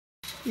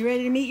You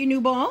ready to meet your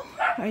new ball?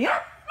 Are you?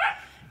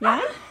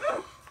 Yeah?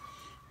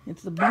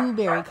 It's the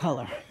blueberry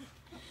color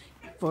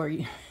for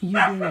you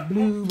being a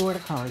blue border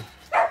collie.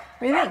 What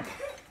do you think?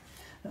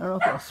 I don't know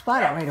if you'll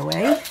spot it right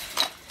away.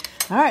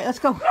 All right, let's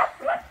go.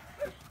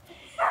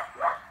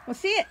 Let's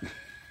see it.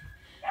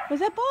 Where's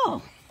that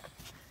ball?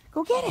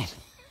 Go get it.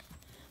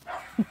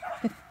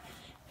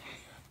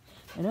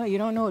 I know, you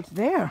don't know it's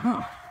there,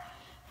 huh?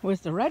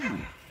 Where's the red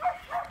one?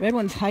 Red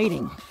one's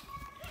hiding.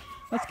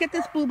 Let's get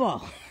this blue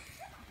ball.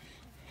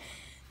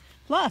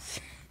 Floss.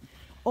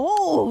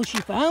 Oh, she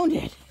found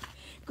it.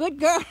 Good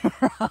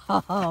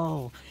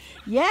girl.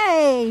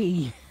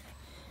 Yay.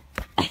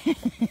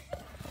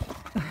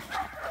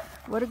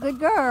 What a good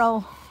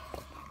girl.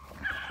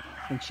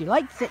 And she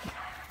likes it.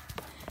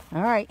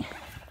 All right.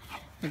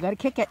 You gotta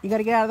kick it. You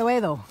gotta get out of the way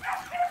though.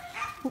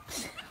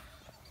 Oops.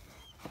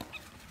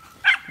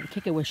 Gotta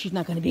kick it where she's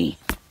not gonna be.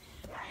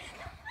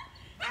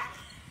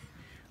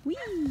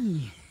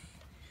 Whee!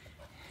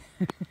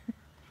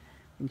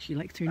 And she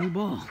likes her new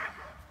ball.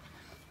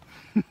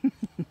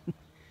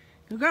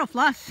 Good girl,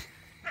 Floss.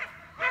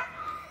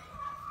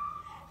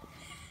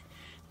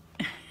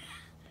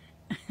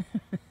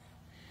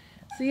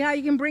 See how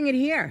you can bring it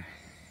here.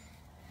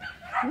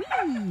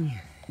 Whee!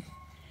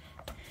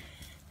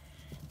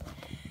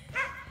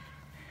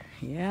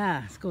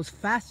 Yeah, this goes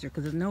faster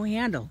because there's no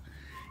handle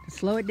to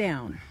slow it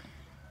down.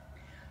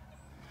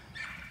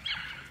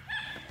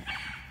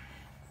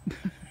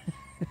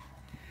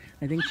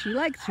 I think she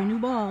likes her new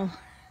ball.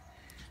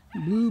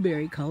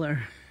 Blueberry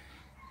color.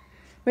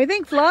 What do you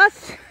think,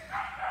 Floss?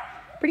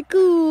 Pretty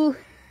cool.